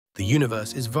The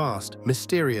universe is vast,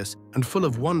 mysterious, and full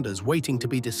of wonders waiting to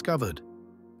be discovered.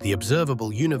 The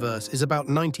observable universe is about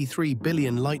 93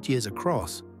 billion light-years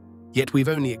across, yet we've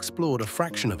only explored a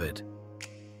fraction of it.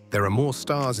 There are more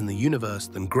stars in the universe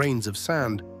than grains of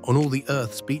sand on all the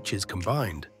Earth's beaches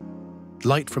combined.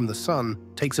 Light from the sun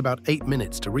takes about 8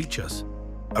 minutes to reach us,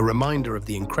 a reminder of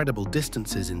the incredible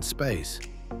distances in space.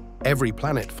 Every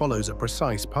planet follows a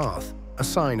precise path, a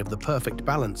sign of the perfect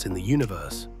balance in the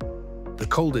universe. The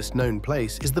coldest known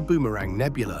place is the Boomerang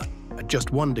Nebula, at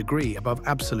just 1 degree above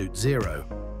absolute zero.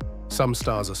 Some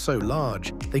stars are so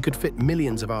large, they could fit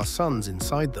millions of our suns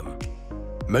inside them.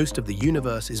 Most of the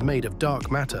universe is made of dark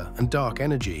matter and dark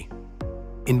energy.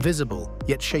 Invisible,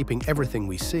 yet shaping everything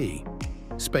we see.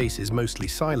 Space is mostly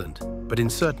silent, but in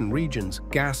certain regions,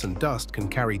 gas and dust can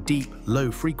carry deep,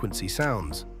 low-frequency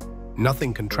sounds.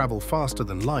 Nothing can travel faster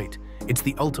than light. It's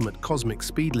the ultimate cosmic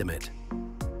speed limit.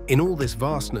 In all this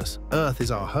vastness, Earth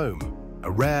is our home,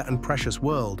 a rare and precious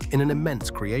world in an immense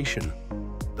creation.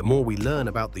 The more we learn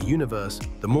about the universe,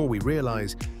 the more we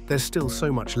realize there's still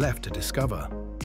so much left to discover.